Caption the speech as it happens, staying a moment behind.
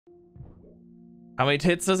How many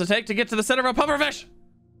hits does it take to get to the center of a pufferfish?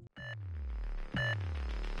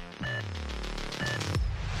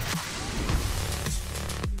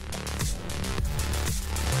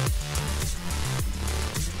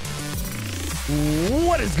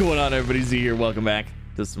 What is going on, everybody? Z here. Welcome back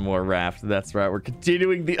to some more Raft. That's right. We're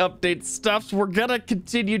continuing the update stuff. We're gonna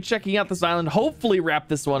continue checking out this island. Hopefully wrap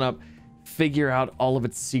this one up, figure out all of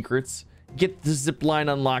its secrets, get the zip line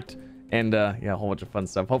unlocked, and yeah, a whole bunch of fun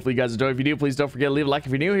stuff. Hopefully you guys enjoy. If you do, please don't forget to leave a like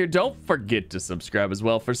if you're new here. Don't forget to subscribe as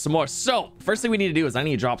well for some more. So first thing we need to do is I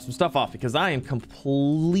need to drop some stuff off because I am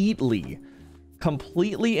completely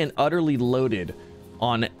and utterly loaded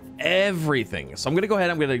on everything. So I'm gonna go ahead,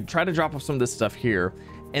 I'm gonna try to drop off some of this stuff here,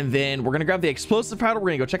 and then we're gonna grab the explosive powder. We're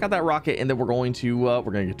gonna go check out that rocket, and then we're going to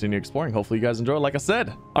continue exploring. Hopefully you guys enjoy, like I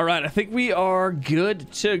said. All right, I think we are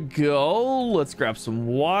good to go. Let's grab some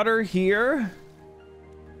water here.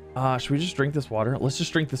 Should we just drink this water? Let's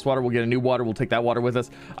just drink this water. We'll get a new water. We'll take that water with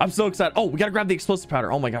us. I'm so excited. Oh, we gotta grab the explosive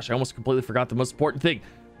powder. Oh my gosh, I almost completely forgot the most important thing.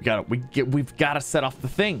 We've got to set off the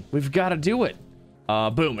thing. We've got to do it.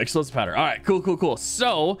 Boom, explosive powder. All right, cool.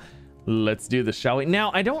 So let's do this, shall we?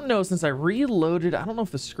 Now, I don't know, since I reloaded, I don't know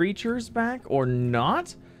if the Screecher's back or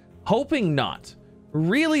not. Hoping not.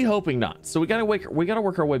 Really hoping not. So we gotta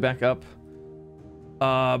work our way back up.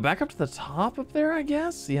 Back up to the top up there, I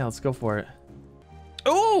guess. Yeah, let's go for it.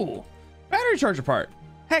 Oh, battery charger part.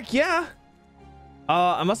 Heck yeah.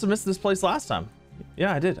 I must have missed this place last time.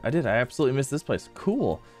 Yeah, I did. I absolutely missed this place.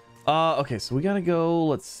 Cool. Okay, so we gotta go.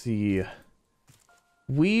 Let's see.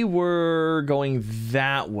 We were going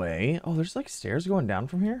that way. Oh, there's like stairs going down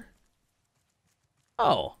from here.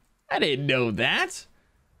 Oh, I didn't know that.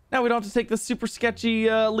 Now we don't have to take this super sketchy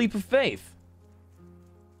leap of faith.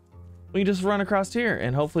 We can just run across here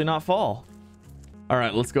and hopefully not fall. All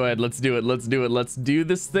right, let's go ahead. Let's do it. Let's do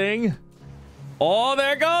this thing. Oh,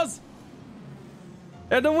 there it goes.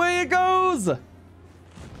 And away it goes.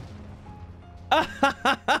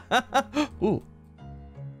 Ooh.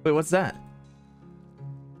 Wait, what's that?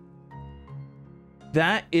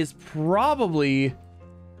 That is probably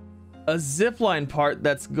a zipline part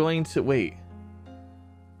that's going to... Wait.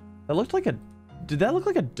 That looked like a... Did that look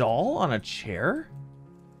like a doll on a chair?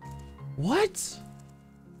 What?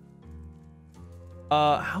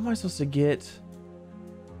 How am I supposed to get...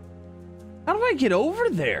 How do I get over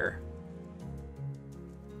there?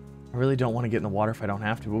 I really don't want to get in the water if I don't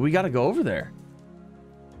have to, but we got to go over there.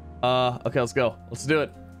 Okay, let's go. Let's do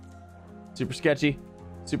it. Super sketchy.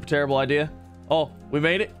 Super terrible idea. Oh, we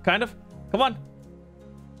made it, kind of. Come on.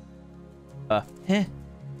 No,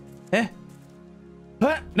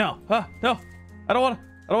 no. I don't want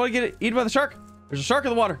to get eaten by the shark. There's a shark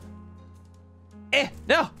in the water.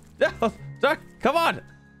 No, shark, come on.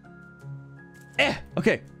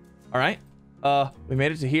 Okay, all right. We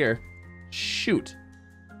made it to here. Shoot.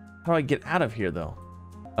 How do I get out of here though?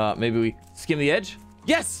 Maybe we skim the edge.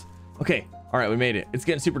 Yes. Okay. All right, we made it. It's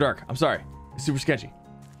getting super dark. I'm sorry. It's super sketchy.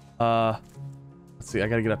 Let's see, I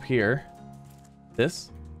gotta get up here.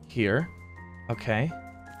 This, here. Okay.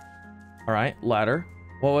 All right, ladder.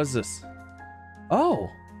 What was this? Oh.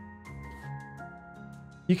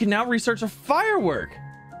 You can now research a firework.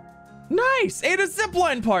 Nice, and a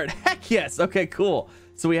zipline part. Heck yes. Okay, cool.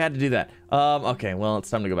 So we had to do that. Okay, well,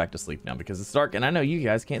 it's time to go back to sleep now because it's dark and I know you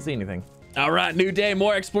guys can't see anything. All right, new day,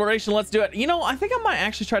 more exploration. Let's do it. You know, I think I might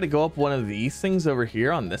actually try to go up one of these things over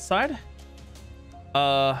here on this side.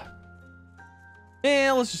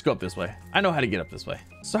 Yeah, let's just go up this way. I know how to get up this way.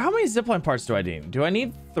 So how many zipline parts do I need? Do I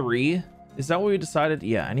need 3? Is that what we decided?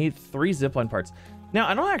 Yeah, I need 3 zipline parts. Now,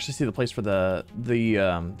 I don't actually see the place for the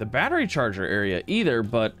battery charger area either,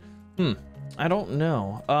 but I don't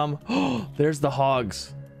know. Oh, there's the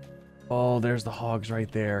hogs. Oh, there's the hogs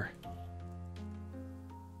right there.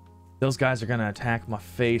 Those guys are gonna attack my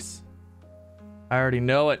face. I already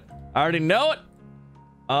know it.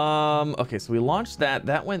 Okay, so we launched that.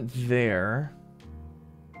 That went there.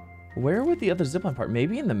 Where would the other zipline part?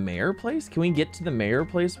 Maybe in the mayor place? Can we get to the mayor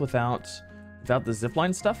place without the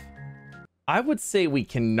zipline stuff? I would say we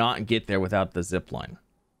cannot get there without the zipline.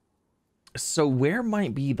 So where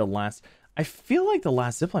might be the last... I feel like the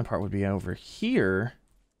last zipline part would be over here.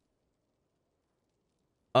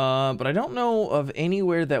 But I don't know of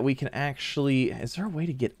anywhere that we can actually... Is there a way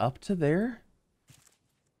to get up to there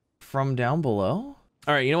from down below?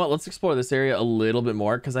 All right, you know what? Let's explore this area a little bit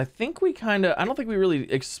more because I think we kind of... I don't think we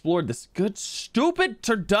really explored this good, stupid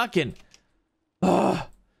turducken. Ugh. I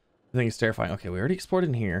think it's terrifying. Okay, we already explored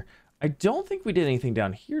in here. I don't think we did anything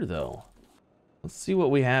down here, though. Let's see what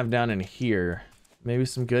we have down in here. Maybe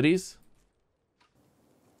some goodies.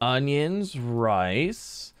 Onions,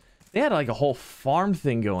 rice. They had like a whole farm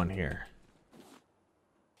thing going here.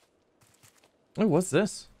 Oh, what's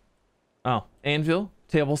this? Oh, anvil,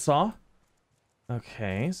 table saw.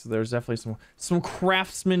 Okay, so there's definitely some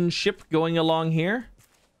craftsmanship going along here.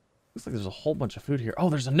 Looks like there's a whole bunch of food here. Oh,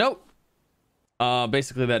 there's a note.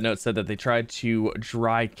 Basically that note said that they tried to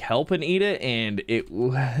dry kelp and eat it, and it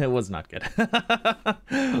was not good.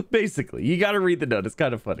 Basically, you got to read the note. It's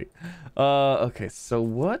kind of funny. Okay, so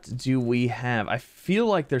what do we have? I feel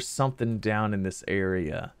like there's something down in this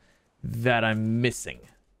area that I'm missing.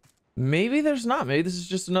 Maybe there's not. Maybe this is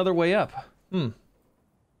just another way up.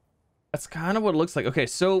 That's kind of what it looks like. Okay,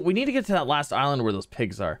 so we need to get to that last island where those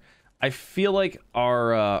pigs are. I feel like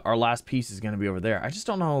our last piece is going to be over there. I just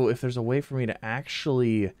don't know if there's a way for me to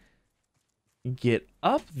actually get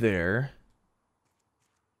up there.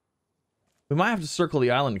 We might have to circle the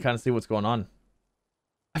island to kind of see what's going on.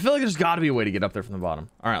 I feel like there's got to be a way to get up there from the bottom.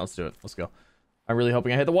 All right, let's do it. Let's go. I'm really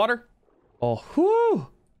hoping I hit the water. Oh, whoo!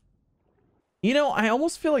 You know, I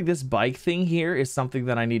almost feel like this bike thing here is something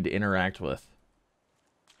that I need to interact with.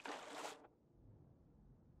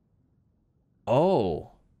 Oh.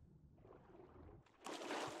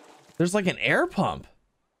 There's like an air pump.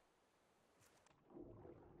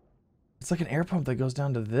 It's like an air pump that goes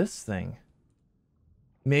down to this thing.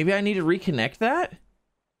 Maybe I need to reconnect that?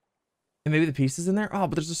 And maybe the piece is in there? Oh,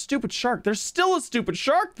 but there's a stupid shark. There's still a stupid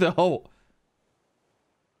shark, though.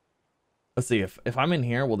 Let's see. If I'm in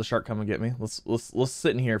here, will the shark come and get me? Let's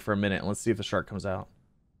sit in here for a minute and let's see if the shark comes out.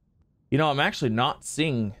 You know, I'm actually not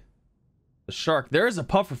seeing the shark. There is a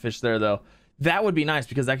pufferfish there, though. That would be nice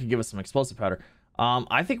because that could give us some explosive powder.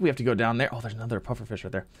 I think we have to go down there. Oh, there's another pufferfish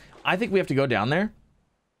right there. I think we have to go down there.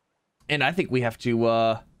 And I think we have to,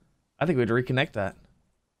 reconnect that.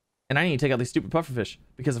 And I need to take out these stupid pufferfish.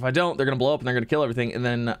 Because if I don't, they're going to blow up and they're going to kill everything. And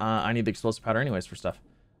then I need the explosive powder anyways for stuff.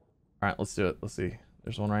 All right, let's do it. Let's see.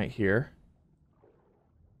 There's one right here.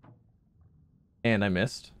 And I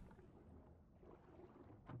missed.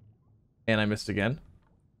 And I missed again.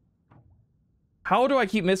 How do I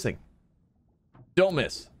keep missing? Don't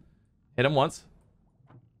miss. Hit him once.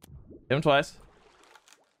 Hit him twice.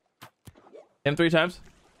 Hit him 3 times.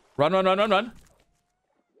 Run, run, run, run, run.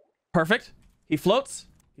 Perfect. He floats.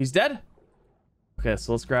 He's dead. Okay,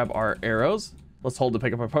 so let's grab our arrows. Let's hold to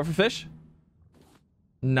pick up our pufferfish.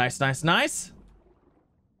 Nice, nice, nice.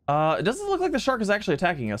 It doesn't look like the shark is actually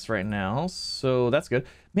attacking us right now, so that's good.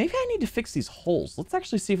 Maybe I need to fix these holes. Let's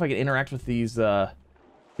actually see if I can interact with these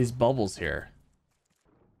bubbles here.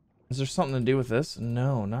 Is there something to do with this?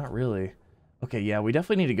 No, not really. Okay, yeah, we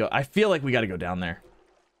definitely need to go. I feel like we got to go down there.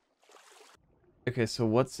 Okay, so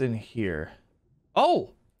what's in here?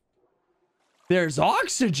 Oh! There's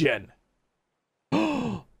oxygen!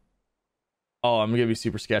 Oh, I'm gonna be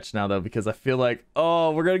super sketched now, though, because I feel like,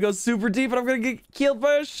 oh, we're gonna go super deep and I'm gonna get killed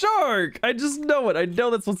by a shark! I just know it. I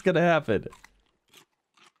know that's what's gonna happen.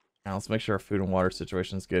 Now, let's make sure our food and water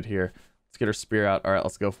situation is good here. Let's get our spear out. All right,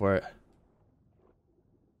 let's go for it.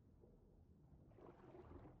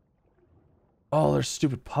 Oh, there's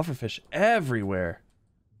stupid pufferfish everywhere.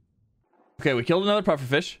 Okay, we killed another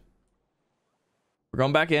pufferfish. We're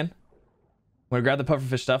going back in. We're gonna grab the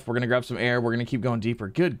pufferfish stuff. We're gonna grab some air. We're gonna keep going deeper.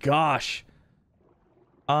 Good gosh.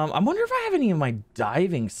 I wonder if I have any of my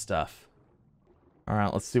diving stuff. All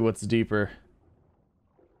right, let's see what's deeper.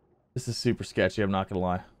 This is super sketchy, I'm not gonna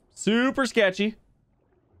lie. Super sketchy.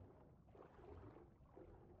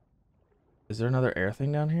 Is there another air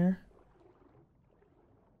thing down here?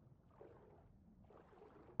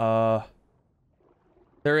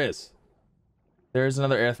 There is. There is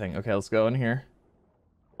another air thing. Okay, let's go in here.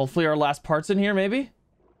 Hopefully our last part's in here, maybe?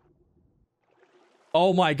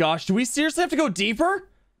 Oh my gosh, do we seriously have to go deeper?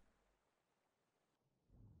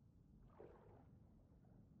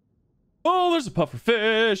 Oh, there's a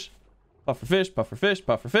pufferfish. Pufferfish, pufferfish,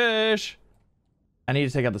 pufferfish. I need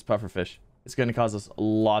to take out this pufferfish. It's going to cause us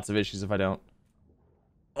lots of issues if I don't.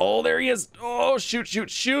 Oh, there he is. Oh, shoot,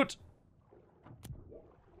 shoot, shoot.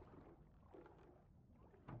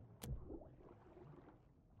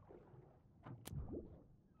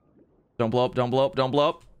 Don't blow up, don't blow up, don't blow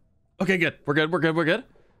up. Okay, good. We're good, we're good, we're good.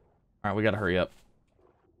 All right, we got to hurry up.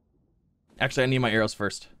 Actually, I need my arrows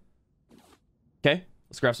first. Okay,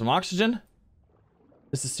 let's grab some oxygen.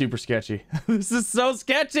 This is super sketchy. This is so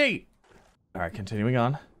sketchy. All right, continuing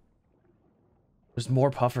on. There's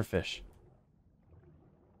more pufferfish.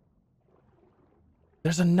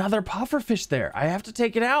 There's another pufferfish there. I have to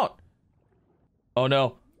take it out. Oh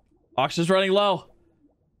no. Oxygen's running low.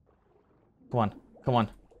 Come on, come on,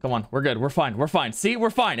 come on. We're good, we're fine, we're fine. See, we're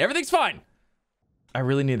fine, everything's fine. I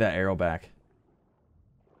really need that arrow back.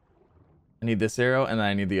 I need this arrow, and then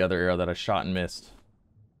I need the other arrow that I shot and missed.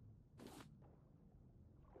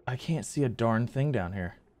 I can't see a darn thing down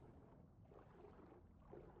here.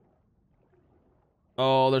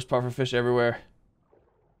 Oh, there's pufferfish everywhere.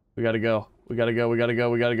 We gotta go. We gotta go. We gotta go.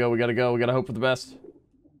 We gotta go. We gotta go. We gotta hope for the best.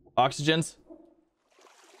 Oxygens.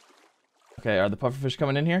 Okay, are the pufferfish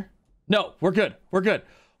coming in here? No, we're good. We're good.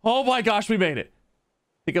 Oh my gosh, we made it.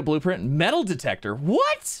 Pick up blueprint. Metal detector.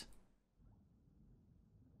 What?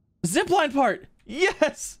 Zipline part.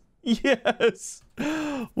 Yes. Yes.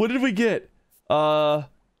 What did we get?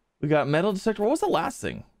 We got metal detector. What was the last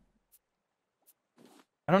thing?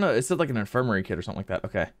 I don't know. It said like an infirmary kit or something like that.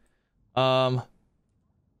 Okay.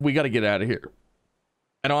 We got to get out of here.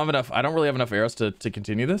 I don't really have enough arrows to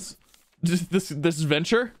continue this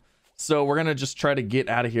venture. So we're going to just try to get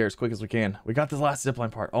out of here as quick as we can. We got this last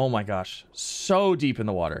zipline part. Oh my gosh. So deep in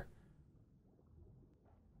the water.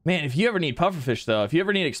 Man, if you ever need pufferfish though, if you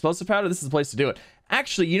ever need explosive powder, this is the place to do it.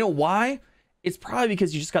 Actually, you know why? It's probably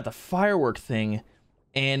because you just got the firework thing,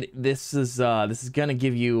 and this is gonna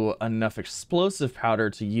give you enough explosive powder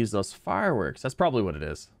to use those fireworks. That's probably what it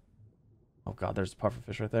is. Oh god, there's a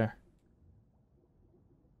pufferfish right there.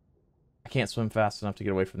 I can't swim fast enough to get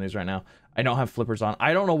away from these right now. I don't have flippers on.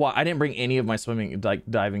 I don't know why. I didn't bring any of my swimming, like,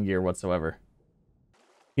 diving gear whatsoever.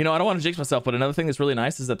 You know, I don't want to jinx myself, but another thing that's really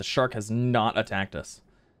nice is that the shark has not attacked us.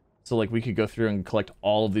 So, like, we could go through and collect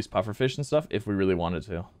all of these pufferfish and stuff if we really wanted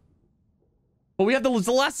to. But we have the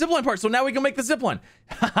last zipline part, so now we can make the zipline.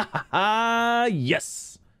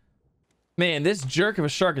 Yes. Man, this jerk of a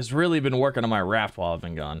shark has really been working on my raft while I've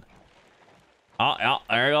been gone. Oh,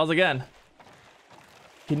 there he goes again.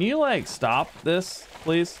 Can you, like, stop this,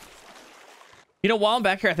 please? You know, while I'm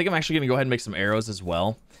back here, I think I'm actually going to go ahead and make some arrows as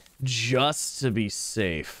well, just to be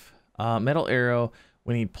safe. Metal arrow.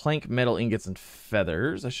 We need plank, metal ingots, and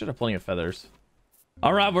feathers. I should have plenty of feathers.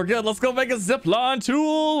 All right, we're good. Let's go make a zipline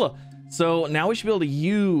tool. So now we should be able to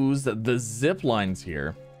use the zip lines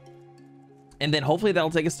here. And then hopefully that'll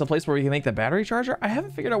take us to a place where we can make the battery charger. I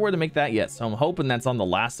haven't figured out where to make that yet, so I'm hoping that's on the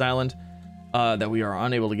last island that we are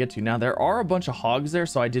unable to get to. Now, there are a bunch of hogs there,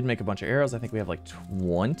 so I did make a bunch of arrows. I think we have like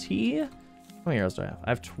 20. How many arrows do I have? I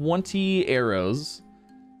have 20 arrows.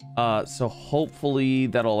 So hopefully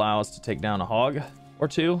that'll allow us to take down a hog or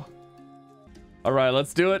two. All right,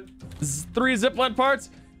 let's do it. This is 3 zipline parts.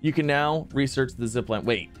 You can now research the zipline.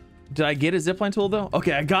 Wait, did I get a zipline tool though?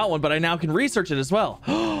 Okay, I got one, but I now can research it as well.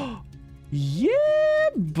 Yeah,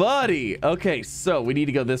 buddy. Okay, so we need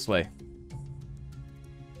to go this way.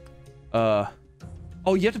 Oh,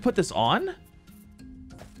 you have to put this on?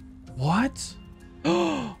 What?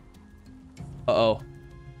 Uh-oh.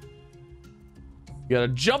 You gotta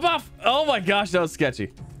jump off. Oh my gosh, that was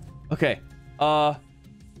sketchy. Okay.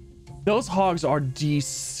 Those hogs are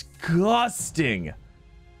disgusting.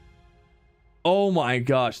 Oh my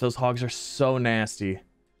gosh, those hogs are so nasty.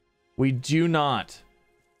 We do not,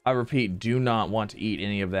 I repeat, do not want to eat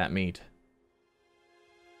any of that meat.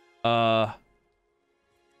 Oh,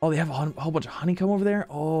 they have a whole bunch of honeycomb over there.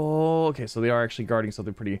 Oh, okay, so they are actually guarding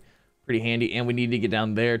something pretty handy, and we need to get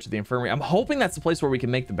down there to the infirmary. I'm hoping that's the place where we can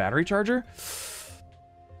make the battery charger.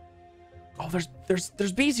 Oh,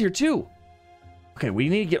 there's bees here too. Okay, we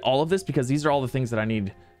need to get all of this because these are all the things that I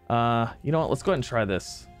need. You know what? Let's go ahead and try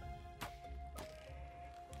this.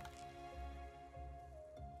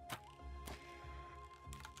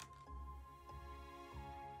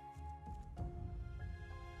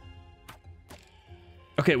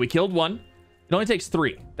 Okay, we killed one. It only takes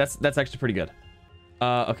 3. That's actually pretty good.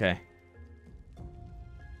 Okay.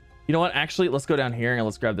 You know what? Actually, let's go down here and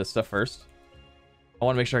let's grab this stuff first. I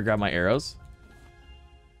want to make sure I grab my arrows.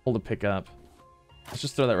 Hold a pick up. Let's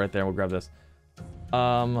just throw that right there. We'll grab this.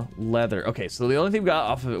 Leather. Okay, so the only thing we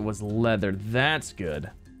got off of it was leather. That's good.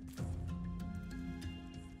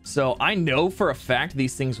 So I know for a fact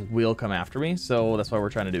these things will come after me, so that's why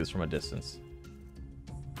we're trying to do this from a distance.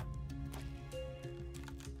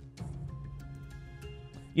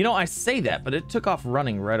 You know, I say that, but it took off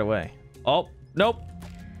running right away. Oh, nope.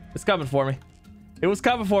 It's coming for me. It was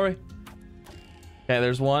coming for me. Okay,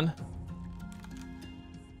 there's one.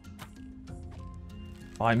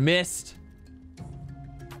 Oh, I missed.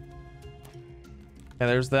 Okay,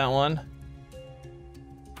 there's that one.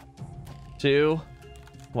 2.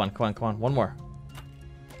 Come on, come on, come on. One more.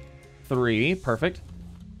 3. Perfect.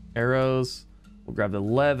 Arrows. We'll grab the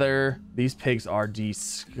leather. These pigs are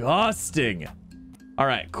disgusting. All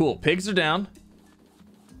right, cool. Pigs are down.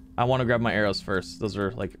 I want to grab my arrows first. Those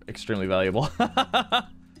are like extremely valuable.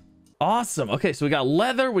 Awesome. Okay, so we got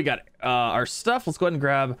leather. We got our stuff. Let's go ahead and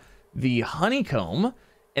grab the honeycomb.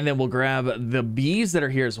 And then we'll grab the bees that are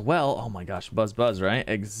here as well. Oh my gosh, buzz, buzz, right?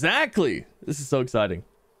 Exactly. This is so exciting.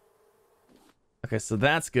 Okay, so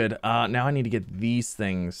that's good. Now I need to get these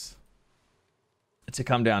things to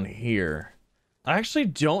come down here. I actually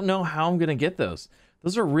don't know how I'm going to get those.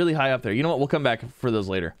 Those are really high up there. You know what? We'll come back for those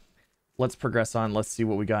later. Let's progress on. Let's see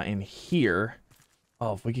what we got in here.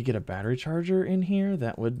 Oh, if we could get a battery charger in here,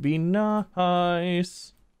 that would be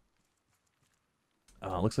nice.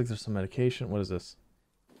 Looks like there's some medication. What is this?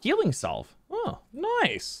 Healing salve. Oh,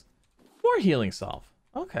 nice. More healing salve.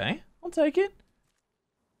 Okay, I'll take it.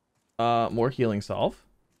 More healing salve.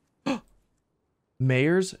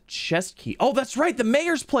 Mayor's chest key. Oh, that's right, the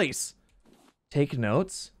mayor's place. Take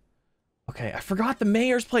notes. Okay, I forgot the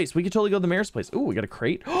mayor's place. We could totally go to the mayor's place. Ooh, we got a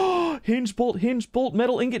crate. Oh, hinge bolt,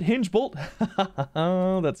 metal ingot, hinge bolt.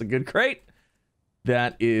 Oh, that's a good crate.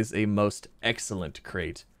 That is a most excellent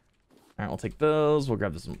crate. All right, we'll take those. We'll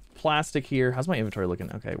grab some plastic here. How's my inventory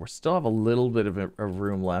looking? Okay, we still have a little bit of a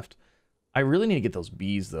room left. I really need to get those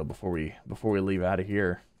bees though before we leave out of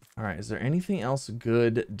here. All right, is there anything else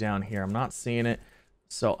good down here? I'm not seeing it.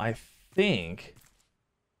 So I think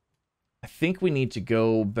we need to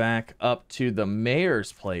go back up to the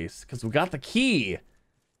mayor's place because we got the key. And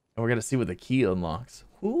we're going to see what the key unlocks.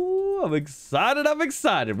 Ooh, I'm excited. I'm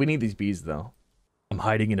excited. We need these bees, though. I'm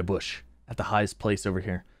hiding in a bush at the highest place over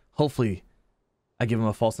here. Hopefully, I give them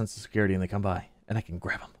a false sense of security and they come by and I can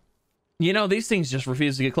grab them. You know, these things just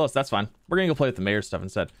refuse to get close. That's fine. We're going to go play with the mayor's stuff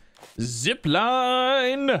instead.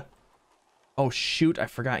 Zipline! Oh, shoot. I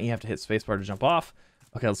forgot you have to hit spacebar to jump off.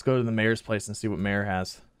 Okay, let's go to the mayor's place and see what mayor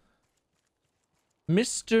has.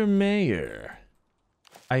 Mr. Mayor,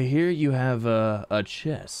 I hear you have a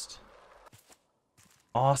chest.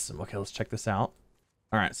 Awesome. Okay, let's check this out.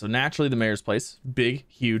 All right, so naturally the mayor's place. Big,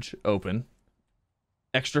 huge, open.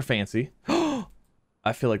 Extra fancy.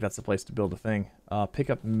 I feel like that's the place to build a thing. Pick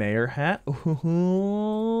up mayor hat.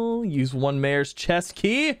 Ooh, use one mayor's chest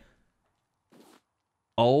key.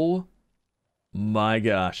 Oh my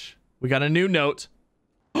gosh. We got a new note.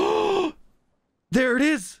 There it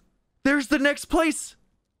is. There's the next place.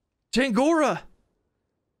 Tangora.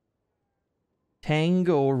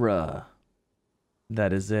 Tangora.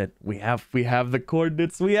 That is it. We have the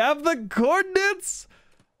coordinates. We have the coordinates.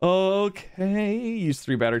 Okay. Use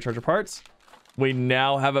 3 battery charger parts. We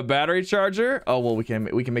now have a battery charger. Oh, well, we can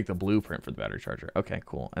make the blueprint for the battery charger. Okay,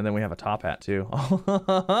 cool. And then we have a top hat too.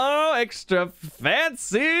 Oh, extra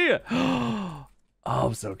fancy. Oh,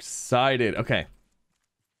 I'm so excited. Okay.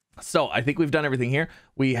 So I think we've done everything here.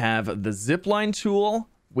 We have the zipline tool.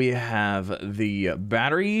 We have the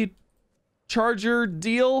battery charger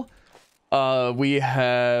deal. We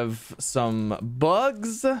have some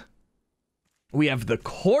bugs. We have the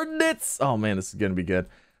coordinates. Oh man, this is gonna be good.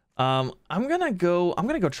 I'm gonna go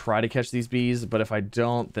try to catch these bees, but if I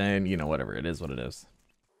don't, then you know, whatever, it is what it is.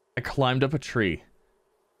 I climbed up a tree.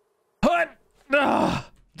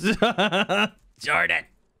 Jordan.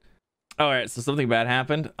 All right, so something bad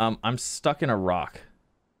happened. I'm stuck in a rock,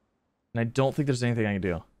 and I don't think there's anything I can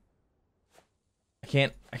do. I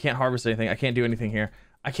can't harvest anything. I can't do anything here.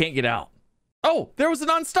 I can't get out. Oh, there was an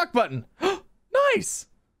unstuck button. Nice.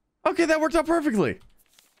 Okay, that worked out perfectly.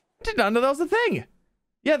 I did not know that was a thing.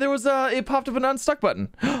 Yeah, there was it popped up an unstuck button.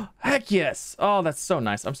 Heck yes. Oh, that's so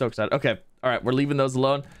nice. I'm so excited. Okay, all right, we're leaving those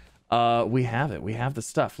alone. We have it. We have the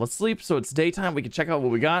stuff. Let's sleep so it's daytime. We can check out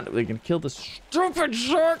what we got. We can kill this stupid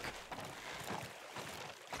shark.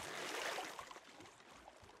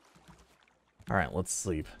 All right, let's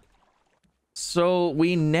sleep. So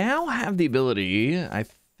we now have the ability, I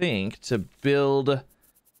think, to build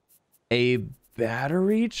a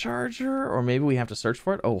battery charger, or maybe we have to search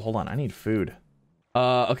for it. Oh, hold on. I need food.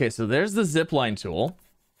 Okay, so there's the zipline tool.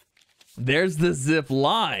 There's the zip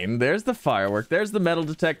line. There's the firework. There's the metal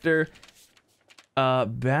detector.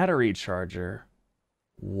 Battery charger.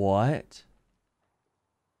 What?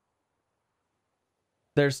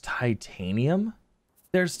 There's titanium?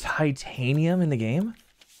 There's titanium in the game?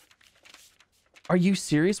 Are you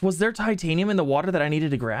serious? Was there titanium in the water that I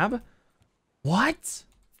needed to grab? What?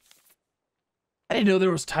 I didn't know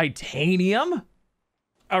there was titanium.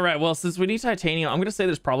 All right, well, since we need titanium, I'm going to say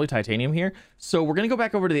there's probably titanium here. So we're going to go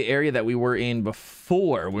back over to the area that we were in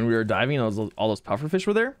before when we were diving. All those pufferfish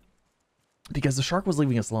were there because the shark was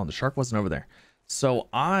leaving us alone. The shark wasn't over there. So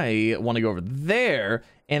I want to go over there,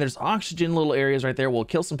 and there's oxygen little areas right there. We'll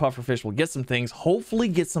kill some pufferfish. We'll get some things, hopefully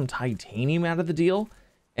get some titanium out of the deal.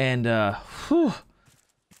 And I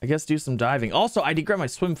guess do some diving. Also, I did grab my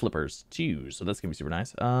swim flippers too, so that's gonna be super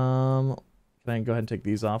nice. Can I go ahead and take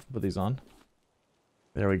these off, put these on?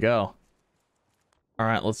 There we go. All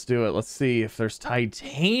right, let's do it. Let's see if there's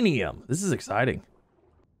titanium. This is exciting.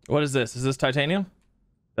 What is this? Is this titanium?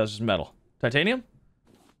 That's just metal. Titanium?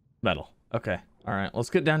 Metal. Okay. All right, let's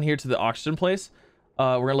get down here to the oxygen place.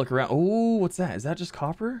 We're gonna look around. Oh, what's that? Is that just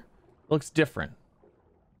copper? Looks different.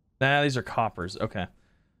 Nah, these are coppers. Okay.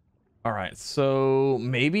 All right, so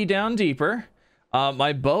maybe down deeper.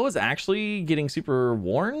 My bow is actually getting super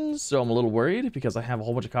worn, so I'm a little worried because I have a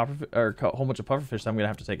whole bunch of a whole bunch of pufferfish that I'm gonna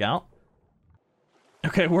have to take out.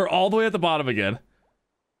 Okay, we're all the way at the bottom again.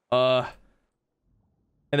 And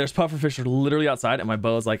there's pufferfish literally outside, and my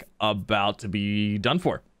bow is like about to be done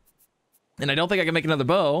for. And I don't think I can make another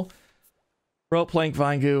bow. Rope, plank,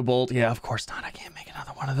 vine goo, bolt. Yeah, of course not. I can't make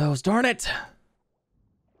another one of those. Darn it.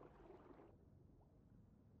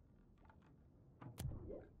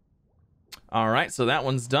 All right, so that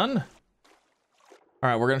one's done. All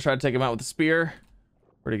right, we're gonna try to take him out with a spear.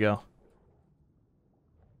 Where'd he go?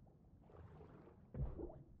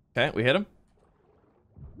 Okay, we hit him.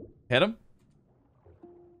 Hit him.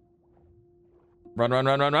 Run, run,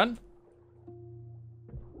 run, run, run.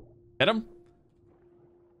 Hit him.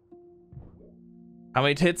 How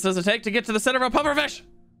many hits does it take to get to the center of a pufferfish?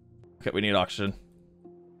 Okay, we need oxygen.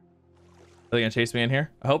 Are they gonna chase me in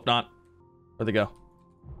here? I hope not. Where'd they go?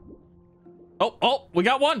 Oh, we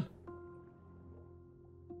got one.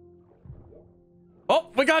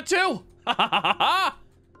 Oh, we got two.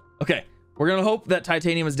 Okay, we're gonna hope that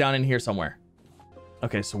titanium is down in here somewhere.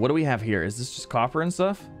 Okay, so what do we have here? Is this just copper and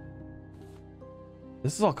stuff?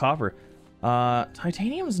 This is all copper.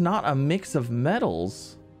 Titanium's not a mix of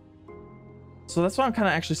metals. So that's why I'm kind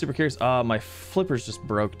of actually super curious. My flippers just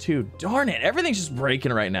broke too. Darn it, everything's just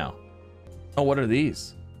breaking right now. Oh, what are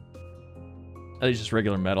these? Are these just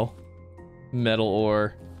regular metal? Metal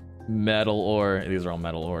ore. Metal ore. These are all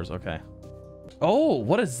metal ores, okay. Oh,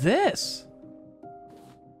 what is this?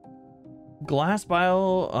 Glass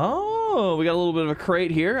bio. Oh, we got a little bit of a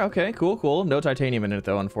crate here. Okay, cool, cool. No titanium in it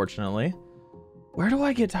though, unfortunately. Where do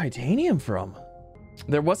I get titanium from?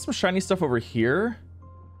 There was some shiny stuff over here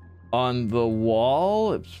on the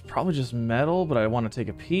wall. It's probably just metal, but I want to take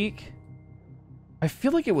a peek. I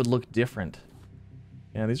feel like it would look different.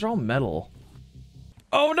 Yeah, these are all metal.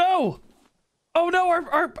 Oh no! Oh no,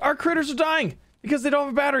 our critters are dying because they don't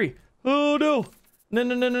have a battery. Oh no. No,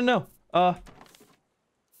 no, no, no, no.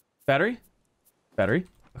 Battery? Battery.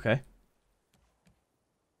 Okay.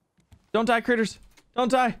 Don't die, critters.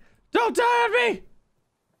 Don't die. Don't die on me!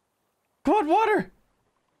 Come on, water!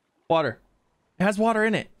 Water. It has water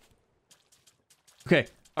in it. Okay.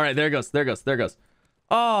 All right, there it goes. There it goes. There it goes.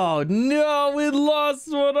 Oh, no, we lost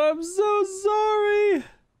one. I'm so sorry.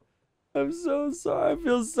 I'm so sorry. I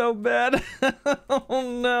feel so bad.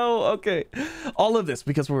 Oh, no. Okay. All of this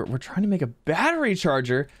because we're trying to make a battery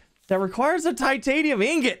charger that requires a titanium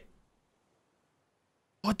ingot.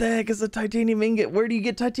 What the heck is a titanium ingot? Where do you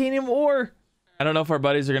get titanium ore? I don't know if our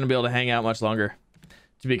buddies are going to be able to hang out much longer,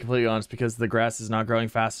 to be completely honest, because the grass is not growing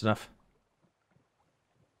fast enough.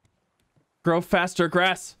 Grow faster,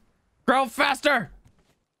 grass. Grow faster!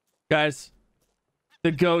 Guys,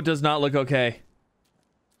 the goat does not look okay.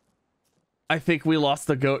 I think we lost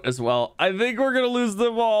the goat as well. I think we're going to lose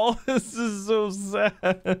them all. This is so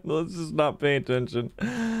sad. Let's just not pay attention.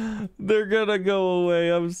 They're going to go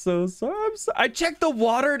away. I'm so sorry. I checked the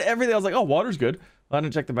water and everything. I was like, oh, water's good. I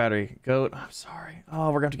didn't check the battery. Goat, I'm sorry.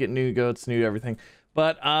 Oh, we're going to have to get new goats, new everything.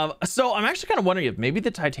 But, so I'm actually kind of wondering if maybe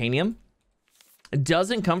the titanium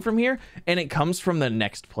doesn't come from here and it comes from the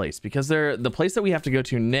next place, because the place that we have to go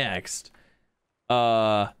to next,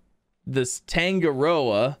 this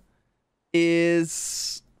Tangaroa,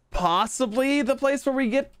 is possibly the place where we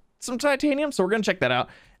get some titanium. So we're going to check that out.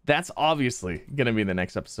 That's obviously going to be the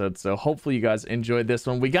next episode. So hopefully you guys enjoyed this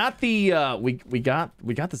one. We got the, we got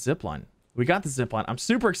the zipline. We got the zipline. I'm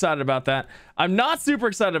super excited about that. I'm not super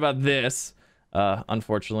excited about this,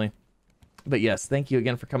 unfortunately. But yes, thank you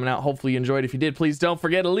again for coming out. Hopefully you enjoyed. If you did, please don't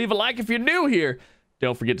forget to leave a like if you're new here.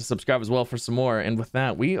 Don't forget to subscribe as well for some more. And with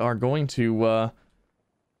that, we are going to, we're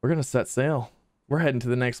going to set sail. We're heading to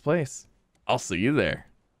the next place. I'll see you there.